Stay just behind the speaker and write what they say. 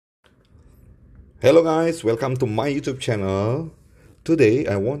Hello guys, welcome to my YouTube channel. Today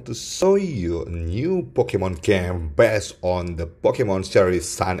I want to show you a new Pokemon game based on the Pokemon series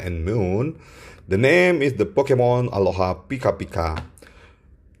Sun and Moon. The name is the Pokemon Aloha Pika Pika.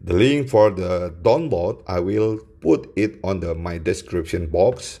 The link for the download, I will put it on my description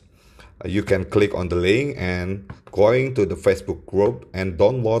box. You can click on the link and going to the Facebook group and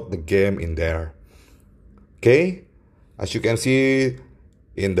download the game in there. Okay, as you can see,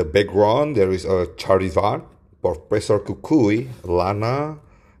 in the background, there is a Charizard, Professor Kukui, Lana,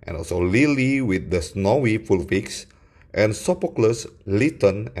 and also Lily with the snowy Vulpix, and Sophocles,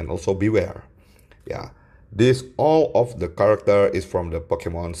 Litten, and also Beware. Yeah, this all of the character is from the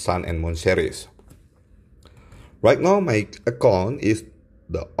Pokemon Sun and Moon series. Right now, my account is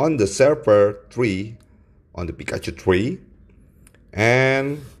on the server 3, on the Pikachu 3,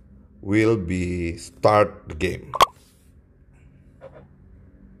 and will be start the game.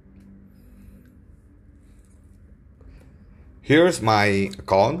 Here's my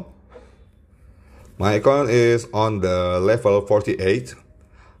account. My account is on the level 48.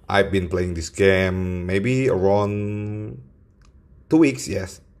 I've been playing this game maybe around 2 weeks,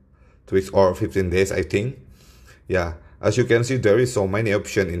 yes. 2 weeks or 15 days, I think. Yeah, as you can see, there is so many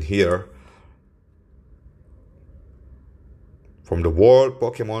options in here. From the World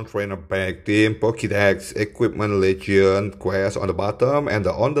Pokemon Trainer Pack, Team, Pokédex, Equipment, Legend, Quest on the bottom, and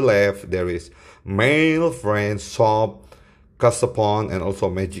on the left there is Mail, Friends, Shop, Castopon, and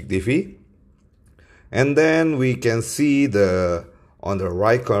also Magic TV. And then we can see on the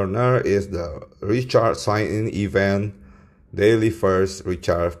right corner is the Recharge Sign-In event, Daily First,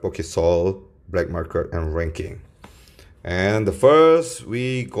 Recharge, Pokesoul, Black Market, and Ranking. And the first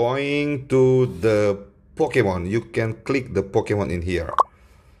we going to the Pokemon. You can click the Pokemon in here.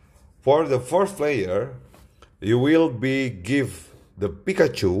 For the first player, you will be give the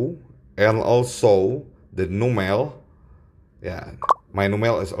Pikachu and also the Numel. Yeah, my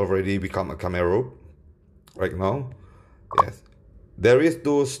Numel has already become a Camerupt right now. Yes, there is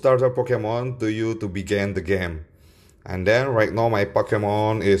 2 starter Pokemon to you to begin the game. And then right now my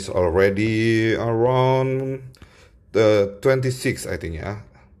Pokemon is already around the 26, I think, yeah.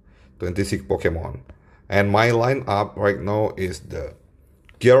 26 Pokemon. And my lineup right now is the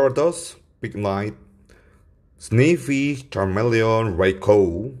Gyarados, Pignite, Sneevee, Charmeleon,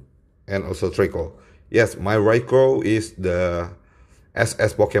 Raikou, and also Draco. Yes, my Raikou is the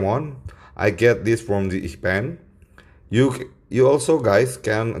SS Pokemon. I get this from the event. You also guys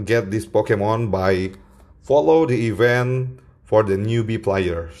can get this Pokemon by follow the event for the newbie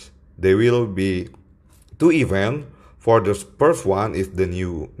players. There will be 2 events. For the first one is the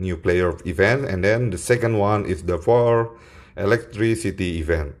new player event, and then the second one is the for electricity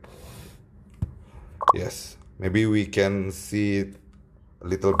event. Yes, maybe we can see a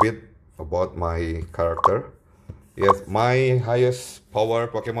little bit about my character. Yes, my highest power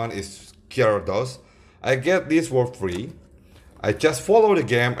Pokemon is Gyarados. I get this for free. I just follow the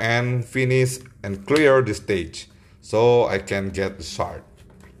game and finish and clear the stage, so I can get the shard.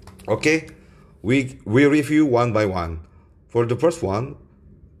 Okay, we review one by one. For the first one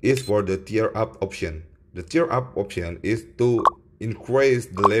is for the tier up option. The tier up option is to increase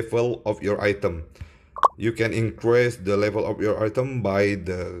the level of your item. You can increase the level of your item by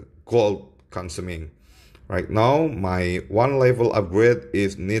the gold consuming. Right now, my 1 level upgrade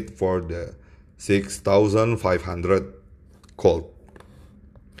is need for the 6,500 gold.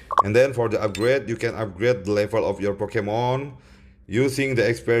 And then for the upgrade, you can upgrade the level of your Pokemon using the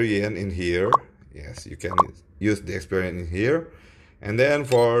experience in here. Yes, you can use the experience in here. And then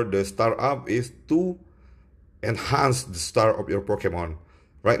for the star up is to enhance the star of your Pokemon.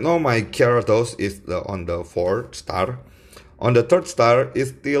 Right now, my Gyarados is on the 4th star. On the 3rd star, it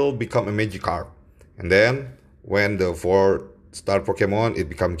still become a Magikarp. And then, when the 4th star Pokemon, it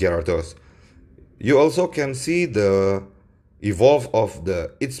become Gyarados. You also can see the evolve of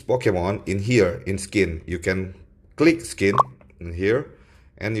each Pokemon in here, in skin. You can click skin in here,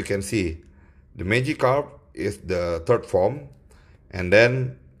 and you can see the Magikarp is the 3rd form. And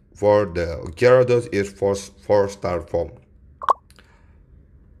then, for the Gyarados is 4 star form.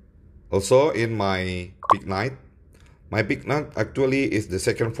 Also, in my Pignite, my Pignite actually is the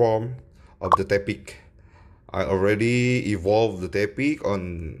 2nd form of the Tepic. I already evolved the Tepic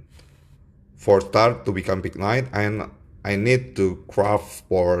on 4 star to become Pignite, and I need to craft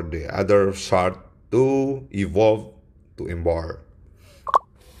for the other shard to evolve to Ember.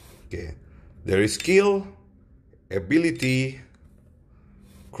 Okay, there is skill, ability,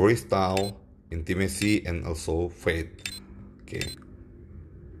 crystal, intimacy, and also faith. Okay.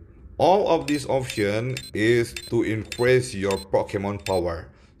 All of this option is to increase your Pokemon power.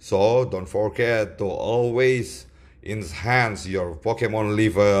 So don't forget to always enhance your Pokemon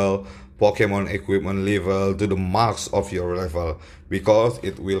level, Pokemon equipment level to the max of your level, because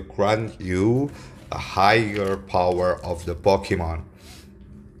it will grant you a higher power of the Pokemon.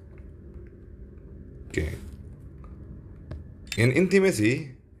 Okay. In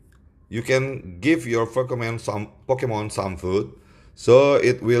intimacy, you can give your Pokemon some food, so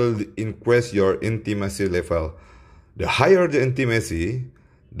it will increase your intimacy level. The higher the intimacy,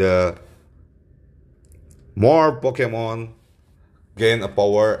 the more Pokemon gain a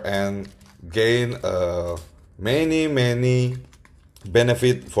power and gain many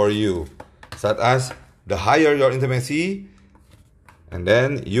benefit for you, such as the higher your intimacy, and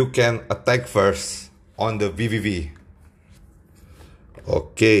then you can attack first on the VVV.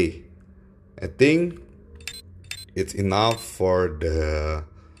 Okay, I think it's enough for the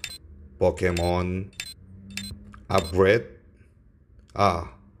Pokemon upgrade.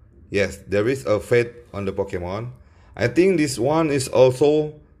 Yes, there is a fate on the Pokemon. I think this one is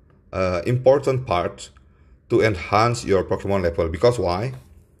also important part to enhance your Pokemon level, because why?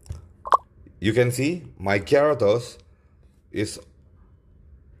 You can see my Gyarados is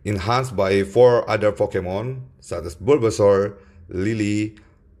enhanced by 4 other Pokemon such as Bulbasaur, Lily,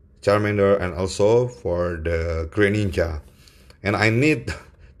 Charmander, and also for the Greninja. And I need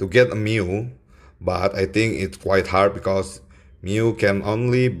to get a Mew, but I think it's quite hard because Mew can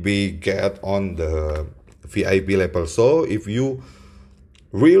only be get on the VIP level. So if you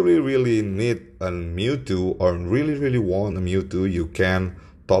really need a Mewtwo or really want a Mewtwo, you can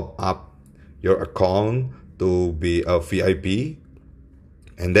top up your account to be a VIP,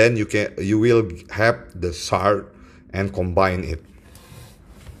 and then you will have the shard and combine it.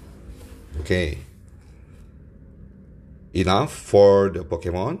 Okay, enough for the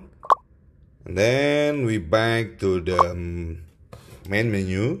Pokemon, and then we back to the main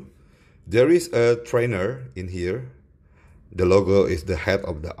menu. There is a trainer in here. The logo is the head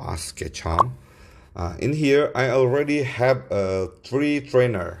of the Ash Ketchum. In here, I already have 3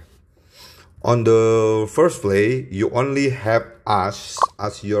 trainer. On the first play, you only have Ash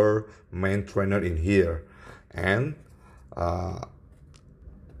as your main trainer in here, and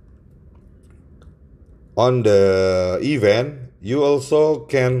on the event, you also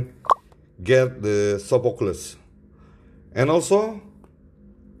can get the Sophocles, and also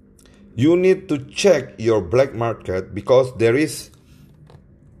you need to check your black market, because there is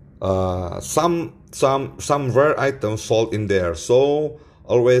some rare items sold in there. So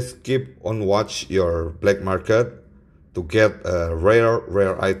always keep on watch your black market to get a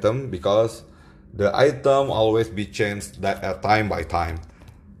rare item, because the item always be changed time by time.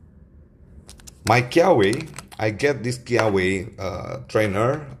 My Kiawe, I get this Kiawe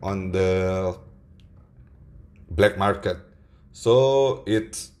trainer on the black market, so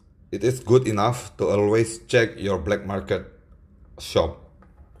it is good enough to always check your black market shop.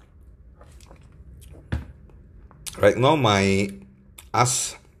 Right now, my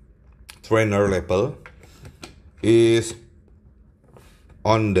Ash trainer level is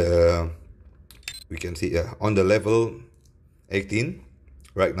on the, we can see on the level 18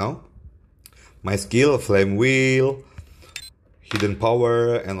 right now. My skill, Flame Wheel, Hidden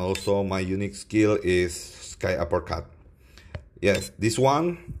Power, and also my unique skill is Sky Uppercut. Yes, this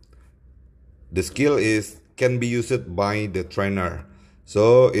one, the skill can be used by the trainer,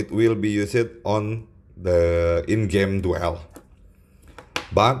 so it will be used on the in-game duel.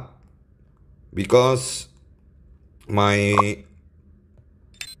 But because my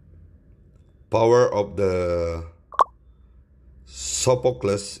power of the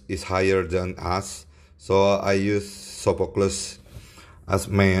Sophocles is higher than us, so I use Sophocles as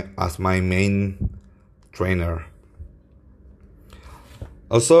my main trainer.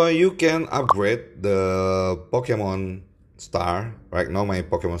 Also, you can upgrade the Pokemon Star. Right now, my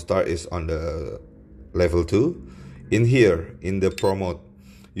Pokemon Star is on the level 2. In here, in the promote,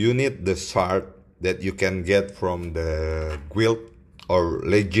 you need the shard that you can get from the guild or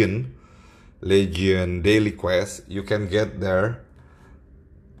Legion daily quest. You can get there.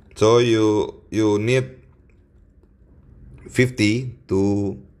 So you need 50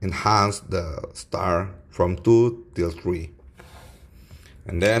 to enhance the star from 2 till 3.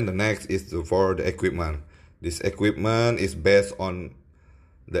 And then the next is for the equipment. This equipment is based on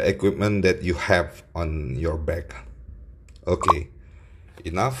the equipment that you have on your back. Okay,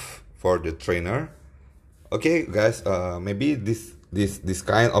 enough for the trainer. Okay, guys, maybe this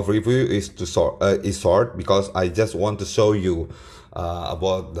kind of review is short because I just want to show you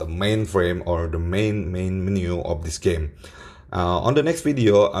about the main frame or the main menu of this game. On the next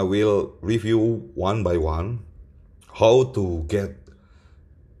video, I will review one by one how to get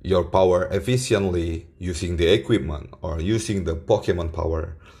your power efficiently using the equipment or using the Pokemon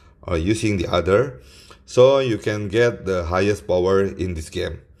power or using the other, so you can get the highest power in this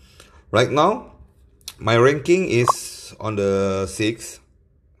game. Right now, my ranking is on the 6th.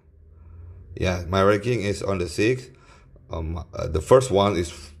 Yeah, my ranking is on the 6th. The first one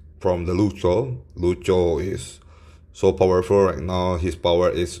is from the Lucho. Lucho is so powerful right now. His power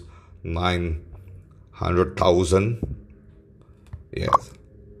is 900,000. Yes.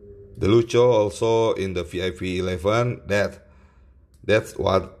 The Lucho also in the VIP 11. That's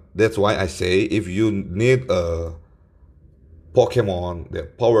why I say if you need a Pokemon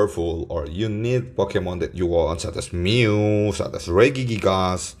that powerful, or you need Pokemon that you want, such as Mew, such as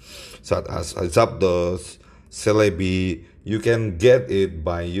Regigigas, such as Zapdos, Celebi, you can get it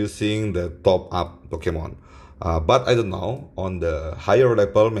by using the top up Pokemon. But I don't know, on the higher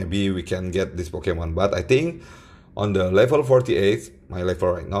level maybe we can get this Pokemon, but I think on the level 48, my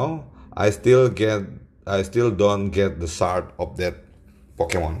level right now, I still don't get the shard of that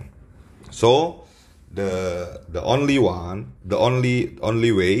Pokemon. So the only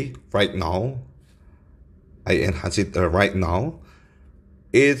way right now, I enhance it right now,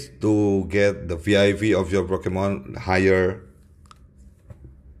 is to get the VIP of your Pokemon higher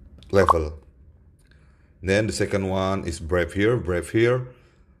level. Then the second one is Brave here.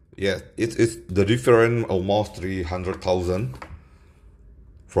 Yes, it's the different almost 300,000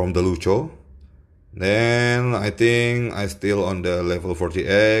 from the Lucho. Then I think I still on the level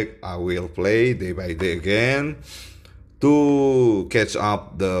 48. I will play day by day again to catch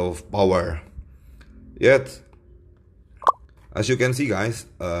up the power. Yet, as you can see guys,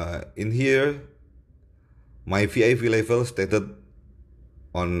 in here, my VIP level stated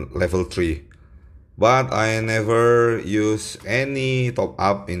on level 3. But I never use any top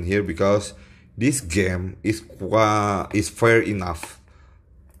up in here because this game is fair enough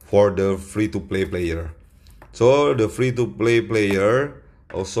for the free-to-play player. So the free-to-play player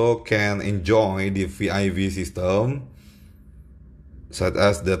also can enjoy the VIP system, such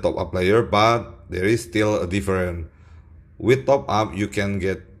as the top-up player, but there is still a difference. With top-up, you can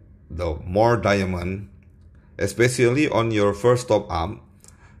get the more diamond, especially on your first top-up.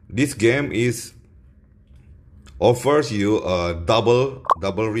 This game offers you a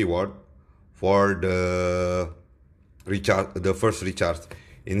double reward for the first recharge.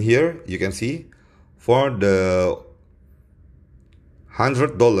 In here you can see, for the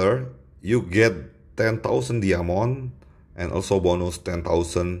 $100 you get 10,000 diamond and also bonus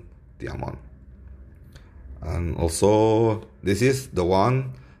 10,000 diamond. And also this is the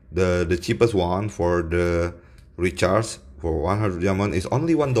one, the cheapest one for the recharge for 100 diamond is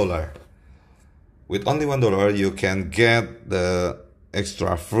only $1. With only $1 you can get the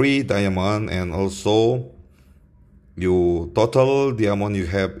extra free diamond, and also your total diamond you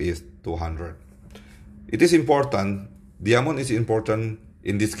have is 200. It is important, diamond is important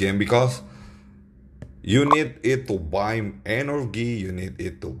in this game because you need it to buy energy, you need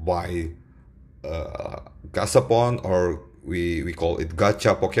it to buy Gashapon, or we call it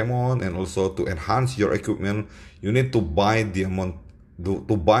gacha Pokemon, and also to enhance your equipment you need to buy diamond,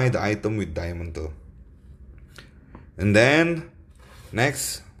 to buy the item with diamond too. And then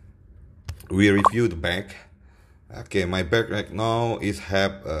next we review the bag. Okay, my bag right now is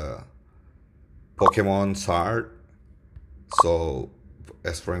have a Pokemon shard, so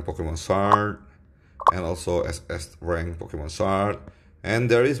S rank Pokemon shard, and also SS rank Pokemon shard.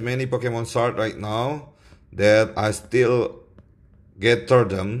 And there is many Pokemon shard right now that I still gather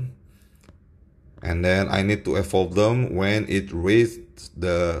them, and then I need to evolve them when it reaches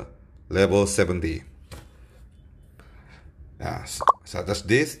the level 70. Yes, such as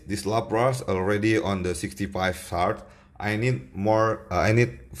this Lapras already on the 65 shard. I need more. I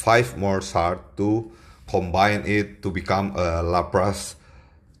need 5 more shard to combine it to become a Lapras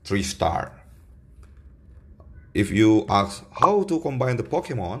 3-star. If you ask how to combine the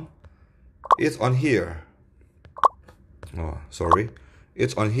Pokemon, it's on here. Oh, sorry,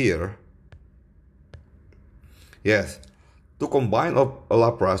 it's on here. Yes, to combine a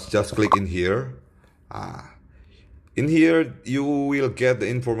Lapras, just click in here. In here, you will get the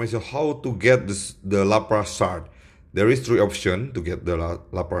information how to get the Lapras shard. There is 3 options to get the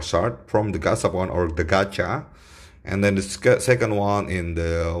Lapras shard from the Gashapon or the gacha. And then the second one in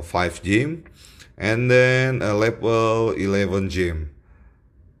the 5 gym. And then a level 11 gym.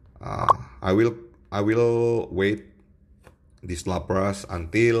 I will wait this Lapras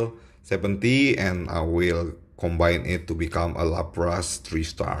until 70, and I will combine it to become a Lapras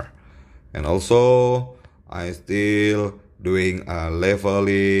 3-star. And also I still doing a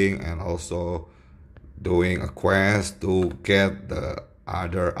leveling and also doing a quest to get the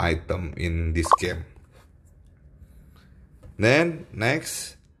other item in this game. Then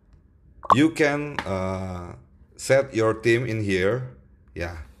next, you can set your team in here.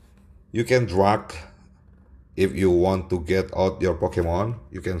 Yeah, you can drag if you want to get out your Pokemon.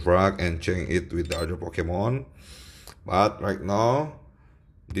 You can drag and change it with the other Pokemon. But right now,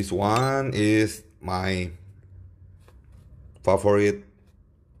 this one is my favorite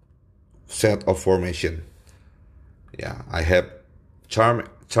set of formation. Yeah, I have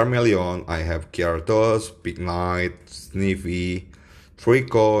Charmeleon, I have Gyarados, Big Knight, Sniffy,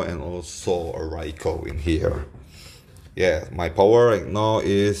 Trico, and also a Raikou in here. Yeah, my power right now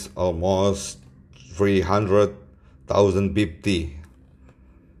is almost 300,000 BP.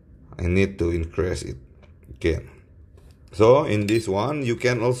 I need to increase it again. So in this one, you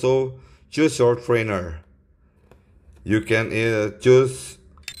can also choose your trainer. You can either choose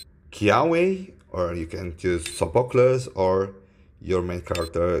Kiawe, or you can choose Sophocles, or your main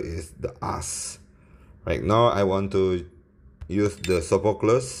character is the Ass. Right now, I want to use the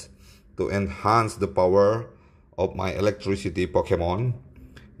Sophocles to enhance the power of my electricity Pokemon.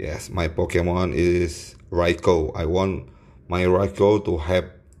 Yes, my Pokemon is Raikou. I want my Raikou to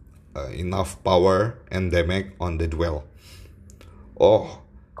have enough power and damage on the duel. Oh,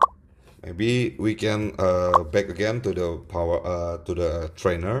 maybe we can back again to the power to the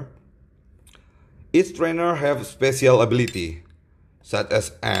trainer. Each trainer have special ability, such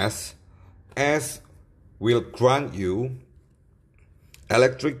as S. S will grant you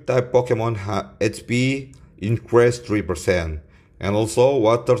electric type Pokemon HP increase 3%, and also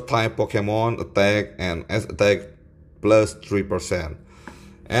water type Pokemon attack and S attack plus 3%.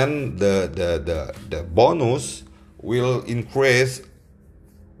 And the bonus will increase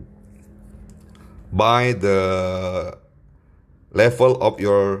by the level of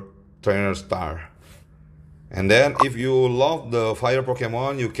your trainer star. And then if you love the fire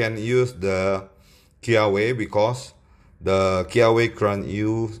Pokemon, you can use the Kiawe, because the Kiawe grant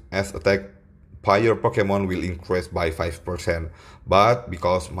you as attack fire Pokemon will increase by 5%. But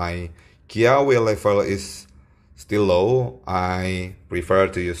because my Kiawe level is still low, I prefer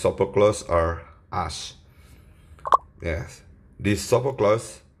to use Sophocles or Ash. Yes, this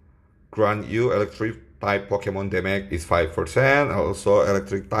Sophocles grant you electric type Pokemon damage is 5%, also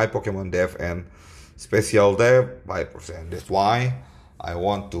electric type Pokemon def and special def 5%. That's why I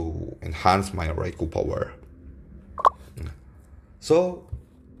want to enhance my Raikou power. So,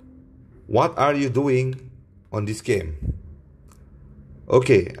 what are you doing on this game?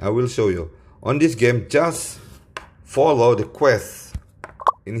 Okay, I will show you. On this game, just follow the quest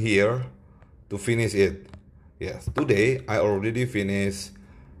in here to finish it. Yes, today I already finished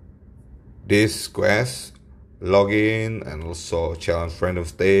this quest, login, and also challenge random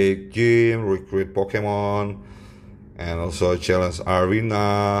stake, gym, recruit Pokemon, and also challenge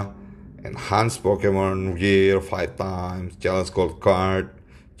arena, enhance Pokemon gear 5 times, challenge gold card,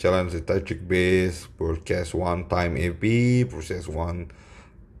 challenge strategic base, purchase 1 time AP, purchase 1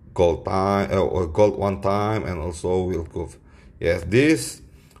 gold time or gold 1 time, and also will go. Yes, this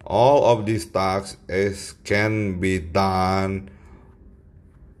all of these tasks can be done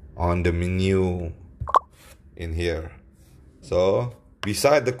on the menu in here. So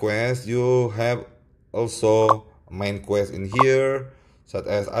beside the quest, you have also main quest in here, such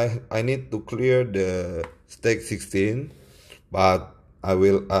as I need to clear the stake 16, but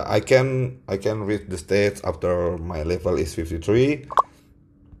I can reach the stage after my level is 53.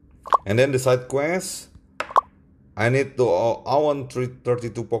 And then the side quest, I need to I want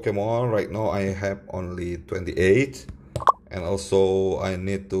 32 Pokemon. Right now I have only 28. And also I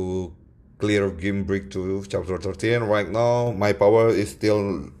need to clear Game Breakthrough chapter 13. Right now my power is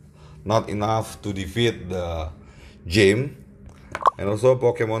still not enough to defeat the gym. And also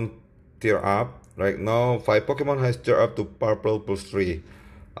Pokemon tier up. Right now 5 Pokemon has tier up to purple plus 3.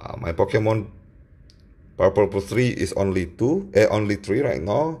 My Pokemon purple plus 3 is only 3 right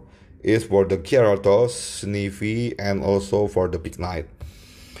now. Is for the Gyarados, Sniffy, and also for the Big Knight.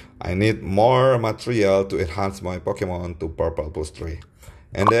 I need more material to enhance my Pokemon to purple plus 3.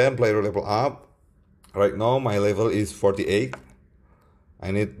 And then player level up. Right now my level is 48.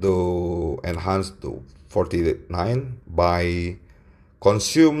 I need to enhance to 49 by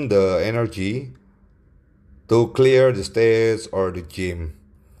consume the energy to clear the stage or the gym.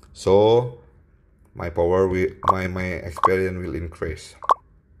 So my power will my experience will increase.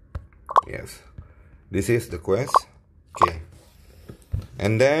 Yes, this is the quest. Okay,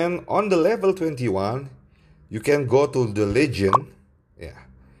 and then on the level 21 you can go to the legend. Yeah,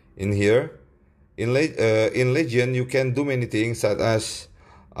 in here in legend you can do many things, such as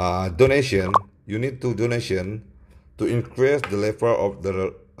donation. You need to donation to increase the level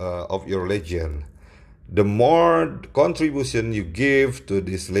of your legion. The more contribution you give to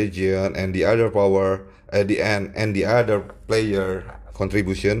this legion and the other power at the end and the other player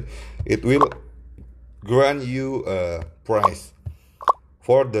contribution, it will grant you a prize.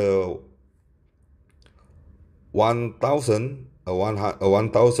 For the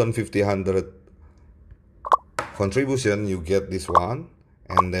 1,500 contribution, you get this one,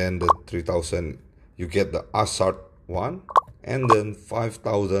 and then the 3,000 you get the assault one, and then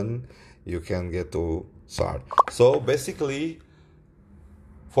 5,000 you can get to start. So basically,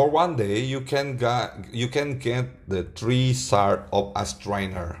 for one day you can get the 3 start of as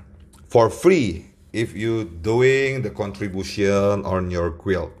trainer for free if you doing the contribution on your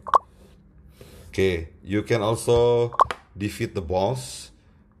guild. Okay, you can also defeat the boss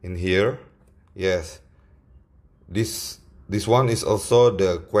in here. Yes, this one is also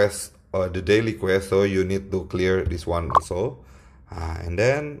the quest or the daily quest, so you need to clear this one also. And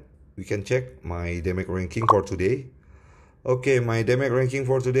then we can check my damage ranking for today. Okay, my damage ranking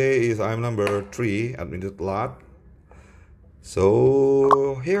for today is I'm number 3 admitted lot.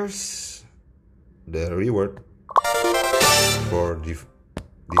 So here's the reward for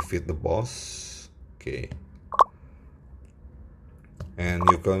defeat the boss. Okay, and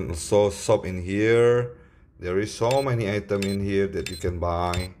you can also shop in here. There is so many items in here that you can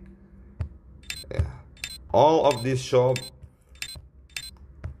buy. Yeah. All of this shop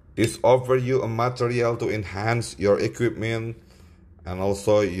is offer you a material to enhance your equipment and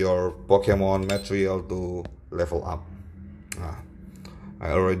also your Pokemon material to level up.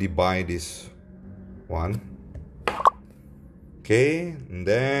 I already buy this one. Okay, and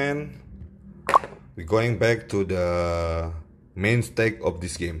then we're going back to the main stake of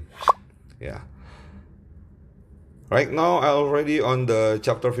this game. Yeah. Right now I already on the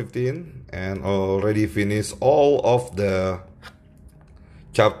chapter 15 and already finished all of the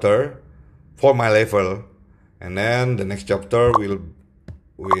chapter for my level, and then the next chapter will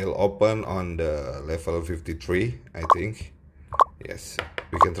open on the level 53, I think. Yes,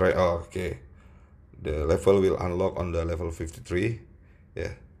 we can try. Oh, okay, the level will unlock on the level 53.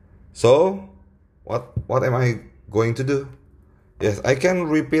 Yeah, so what am I going to do? Yes, I can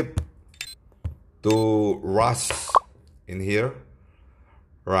repeat to rush in here,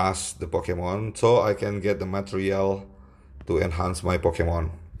 rush the Pokemon, so I can get the material to enhance my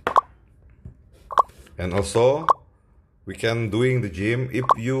Pokemon. And also we can doing the gym. If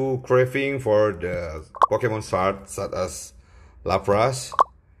you craving for the Pokemon start such as Lapras,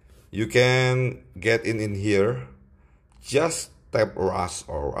 you can get in here. Just tap Rush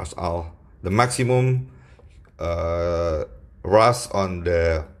or Rush All. The maximum Rush on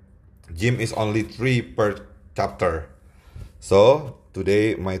the gym is only 3 per chapter. So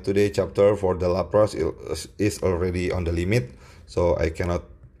my today chapter for the Lapras is already on the limit, so I cannot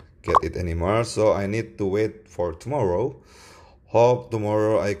get it anymore. So I need to wait for tomorrow. Hope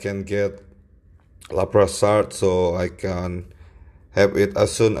tomorrow I can get Lapras start so I can have it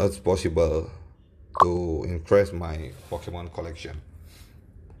as soon as possible to increase my Pokemon collection.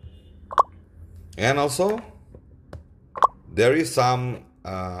 And also there is some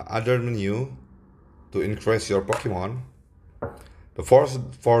other menu to increase your Pokemon. For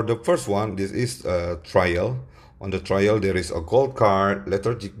the first one, this is a trial. On the trial, there is a gold card,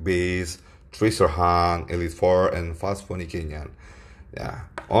 lethargic base, treasure hunt, elite 4, and fast pony canyon. Yeah.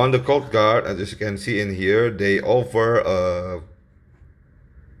 On the gold card, as you can see in here, they offer a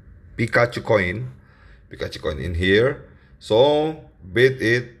Pikachu coin in here. So beat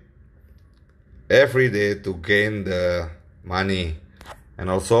it every day to gain the money. And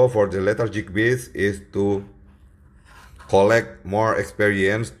also for the lethargic base is to collect more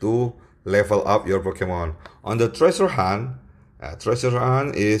experience to level up your Pokemon. On the treasure hunt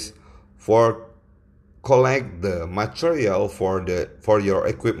is for collect the material for your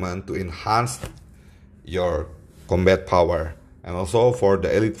equipment to enhance your combat power. And also for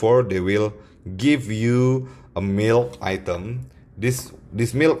the elite 4, they will give you a milk item. This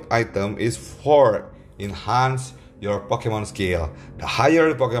milk item is for enhance your Pokemon skill. The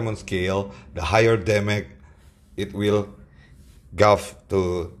higher the Pokemon skill, the higher damage it will give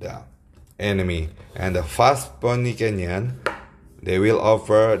to the enemy. And the fast pony canyon, they will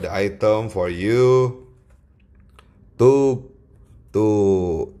offer the item for you to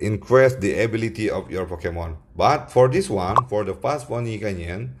increase the ability of your Pokemon. But for this one, for the fast pony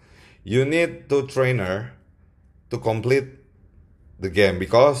canyon, you need 2 trainer to complete the game,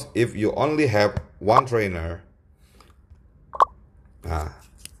 because if you only have 1 trainer,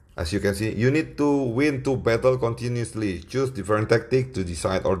 as you can see, you need to win 2 battles continuously. Choose different tactics to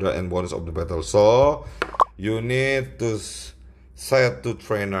decide order and bonus of the battle. So you need to set two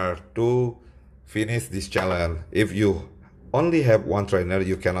trainer to finish this challenge. If you only have one trainer,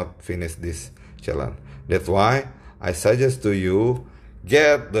 you cannot finish this challenge. That's why I suggest to you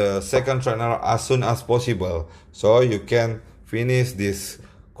get the second trainer as soon as possible, so you can finish this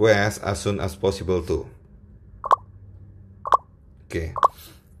quest as soon as possible too. Okay,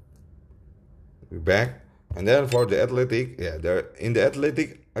 we're back. And then for the athletic, yeah, in the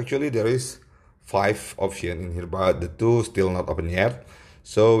athletic actually there is 5 options in here, but the 2 still not open yet,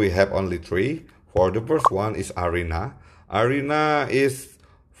 so we have only 3. For the first one is arena. Arena is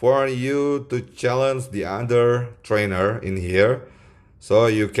for you to challenge the other trainer in here, so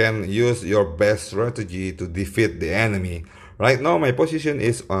you can use your best strategy to defeat the enemy. Right now my position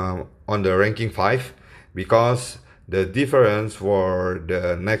is on the ranking 5, because the difference for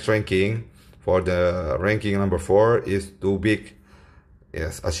the next ranking, for the ranking number 4, is too big.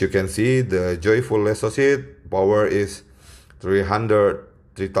 Yes, as you can see, the Joyful Associate power is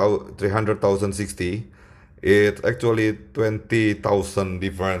 300,060. It's actually 20,000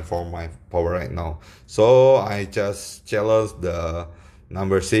 different from my power right now. So I just challenge the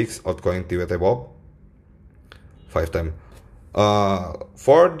number 6 outgoing Tiwetebok 5 times.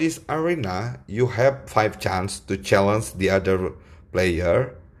 For this arena, you have 5 chance to challenge the other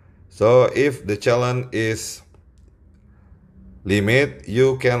player. So if the challenge is limit,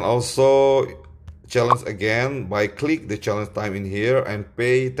 you can also challenge again by click the challenge time in here and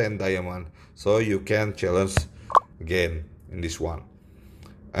pay 10 diamond, so you can challenge again in this one.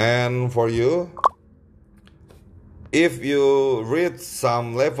 And for you, if you reach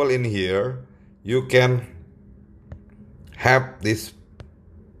some level in here, you can have this,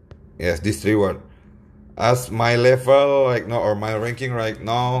 yes, this reward. As my level right now, or my ranking right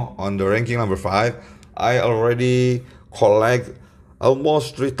now on the ranking number 5, I already collect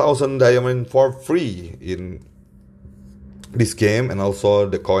almost 3,000 diamond for free in this game, and also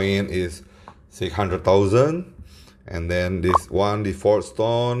the coin is 600,000. And then this one, the 4th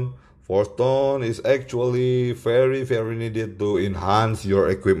stone. 4th stone is actually very needed to enhance your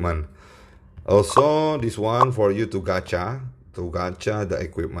equipment. Also this one for you to gacha the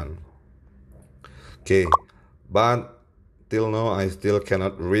equipment. Okay, but till now I still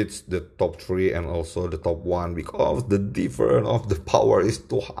cannot reach the top 3 and also the top 1, because the difference of the power is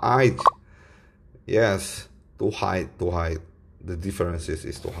too high. Yes, too high. The differences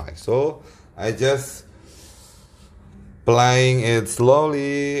is too high. So I just playing it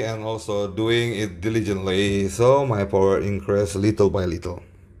slowly and also doing it diligently, so my power increase little by little.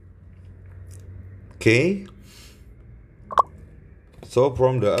 Okay. So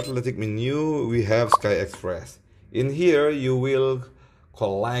from the athletic menu, we have Sky Express. In here, you will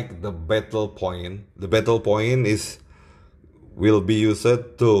collect the battle point. The battle point will be used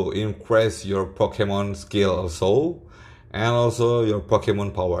to increase your Pokemon skill also, and also your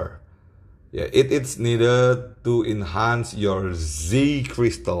Pokemon power. Yeah, it's needed to enhance your Z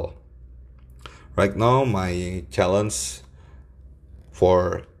Crystal. Right now, my challenge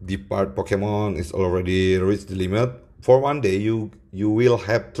for depart Pokemon is already reached the limit. For one day, you will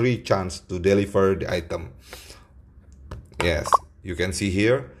have 3 chances to deliver the item. Yes, you can see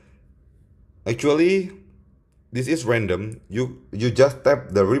here. Actually, this is random. You just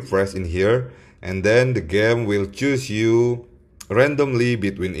tap the refresh in here, and then the game will choose you randomly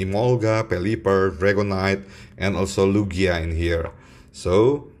between Emolga, Pelipper, Dragonite, and also Lugia in here.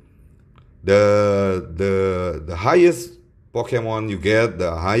 So the highest Pokemon you get,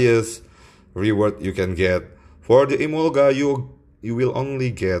 the highest reward you can get. For the Emolga, you will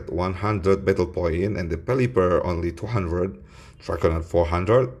only get 100 battle point, and the Pelipper only 200, Dragonite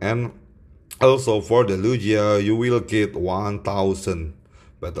 400, and also for the Lugia you will get 1000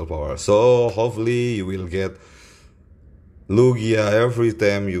 battle power. So hopefully you will get Lugia every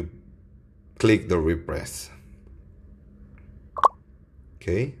time you click the refresh.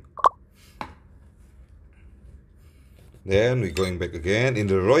 Okay. Then we're going back again. In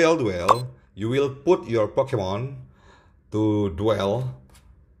the Royal Duel, you will put your Pokemon to duel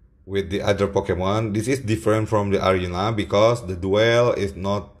with the other Pokemon. This is different from the arena, because the duel is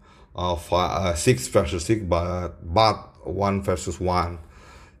not 6 versus 6, but 1 versus 1.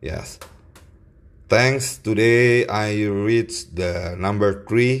 Yes. Thanks, today I reached the number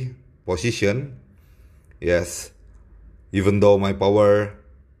 3 position. Yes. Even though my power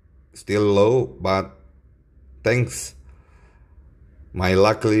still low, but thanks, my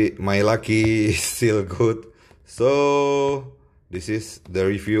lucky is still good. So this is the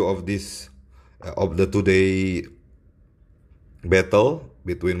review of this of the today battle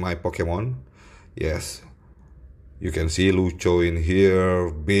between my Pokemon. Yes, You can see Lucho in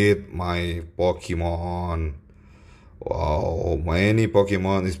here beat my Pokemon. Wow, many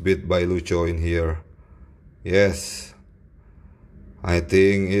Pokemon is beat by Lucho in here. Yes, I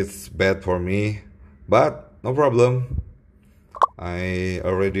think it's bad for me, but no problem. I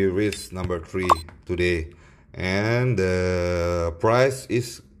already reached number 3 today, and the price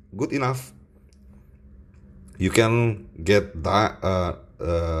is good enough. You can get that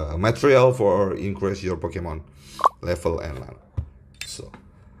material for increase your Pokemon level and land. So,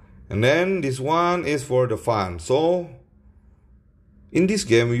 and then this one is for the fun. So in this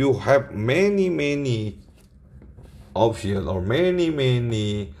game you have many options or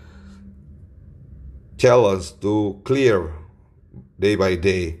many challenges to clear day by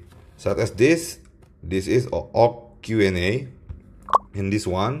day, such as this is a Q&A. In this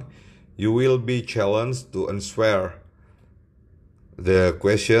one you will be challenged to answer the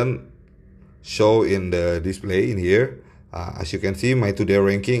question show in the display in here. As you can see, my today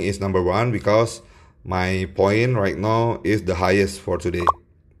ranking is number 1 because my point right now is the highest for today.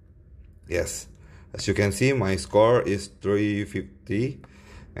 Yes, as you can see, my score is 350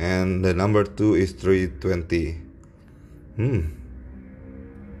 and the number 2 is 320.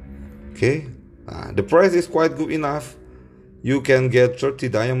 Okay, the price is quite good enough. You can get 30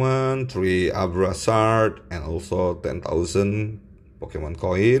 diamond, 3 Abra shard, and also 10,000 Pokemon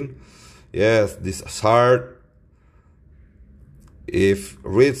coin. Yes, this shard, if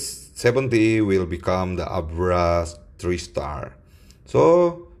reach 70, will become the Abra 3-star.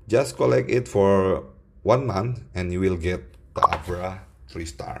 So just collect it for 1 month and you will get the Abra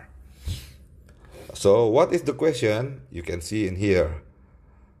 3-star. So what is the question? You can see in here.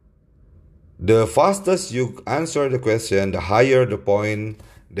 The fastest you answer the question, the higher the point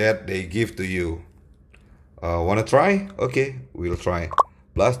that they give to you. Wanna try? Okay, we'll try.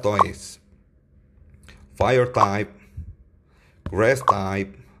 Blastoise, Fire type, Grass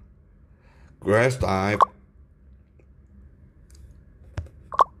type, Grass type.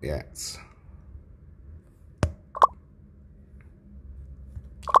 Yes.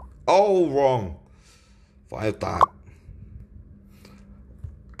 Oh, wrong. Fire type.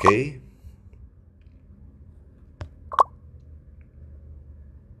 Okay.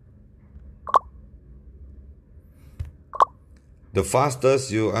 The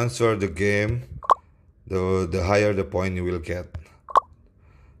fastest you answer the game, the higher the point you will get.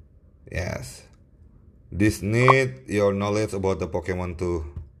 Yes. This need your knowledge about the Pokemon too.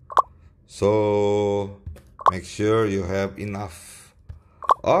 So make sure you have enough.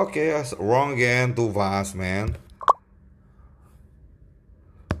 Okay, that's wrong again. Too fast, man.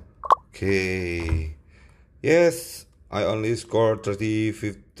 Okay. Yes, I only scored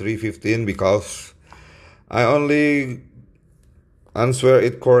 315 because I only answer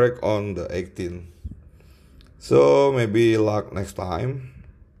it correct on the 18. So maybe luck next time.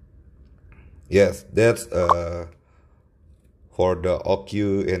 Yes, that's for the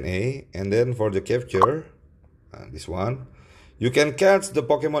Q&A. And then for the capture, this one, you can catch the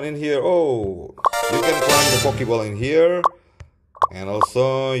Pokemon in here. Oh, you can climb the Pokeball in here, and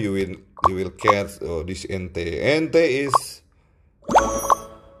also you will catch this Entei. Entei is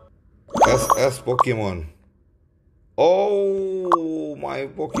SS Pokemon. Oh, my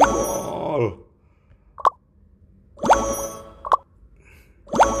Pokeball.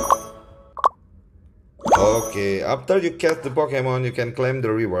 Okay, after you catch the Pokemon, you can claim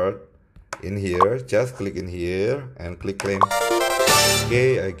the reward in here. Just click in here and click claim.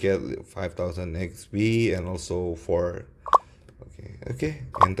 Okay, I get 5,000 XP and also 4. Okay,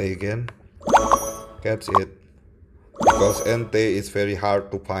 Entei again. Catch it. Because Entei is very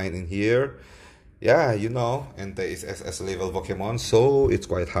hard to find in here. Yeah, you know, Entei is SS level Pokemon, so it's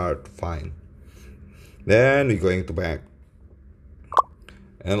quite hard to find. Then we're going to back.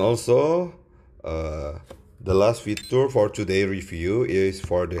 And also, the last feature for today review is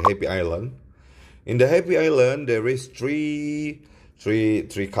for the Happy Island. In the Happy Island, there is three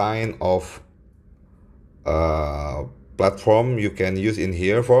kind of platform you can use in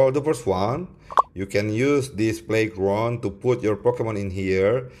here. For the first one, you can use this playground to put your Pokemon in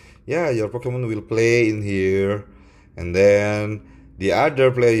here. Yeah, your Pokemon will play in here, and then the other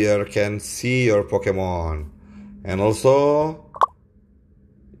player can see your Pokemon. And also,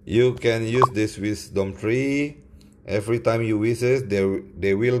 you can use this wisdom tree. Every time you visit,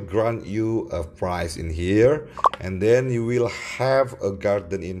 they will grant you a prize in here, and then you will have a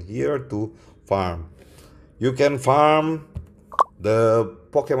garden in here to farm. You can farm the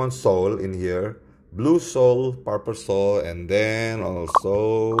Pokemon soul in here, blue soul, purple soul, and then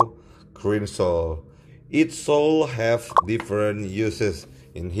also green soul. Each soul have different uses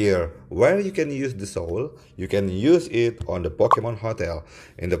in here. Where you can use the soul, you can use it on the Pokemon Hotel.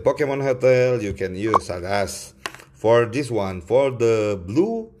 In the Pokemon Hotel, you can use as for this one, for the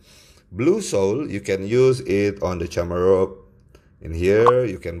blue soul, you can use it on the Chamarope. In here,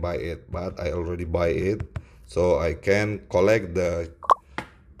 you can buy it, but I already buy it, so I can collect the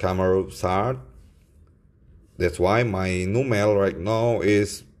Chamarope shard. That's why my Numel right now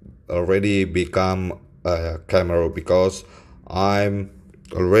is already become a Chamarope, because I'm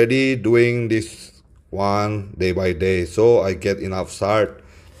already doing this one day by day, so I get enough shard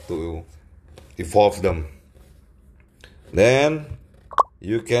to evolve them. Then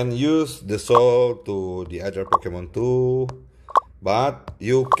you can use the soul to the other Pokemon too, but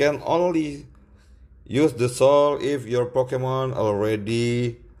you can only use the soul if your Pokemon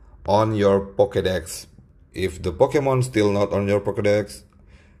already on your Pokédex. If the Pokemon still not on your Pokédex,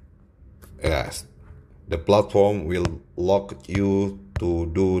 yes, the platform will lock you to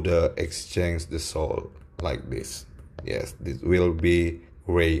do the exchange the soul like this. Yes, this will be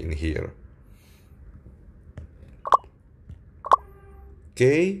gray in here.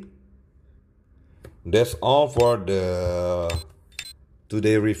 Okay, that's all for the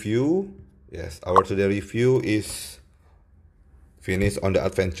today review. Yes, our today review is finished on the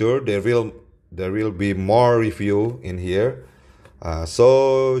adventure. There will be more review in here.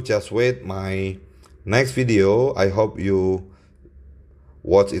 So just wait my next video. I hope you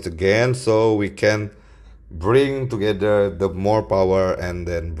watch it again, so we can bring together the more power and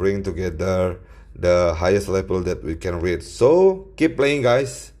then bring together the highest level that we can reach. So keep playing,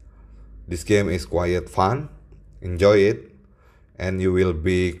 guys. This game is quite fun. Enjoy it, and you will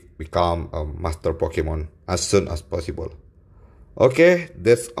become a master Pokemon as soon as possible. Okay,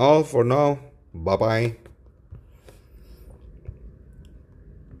 that's all for now. Bye bye.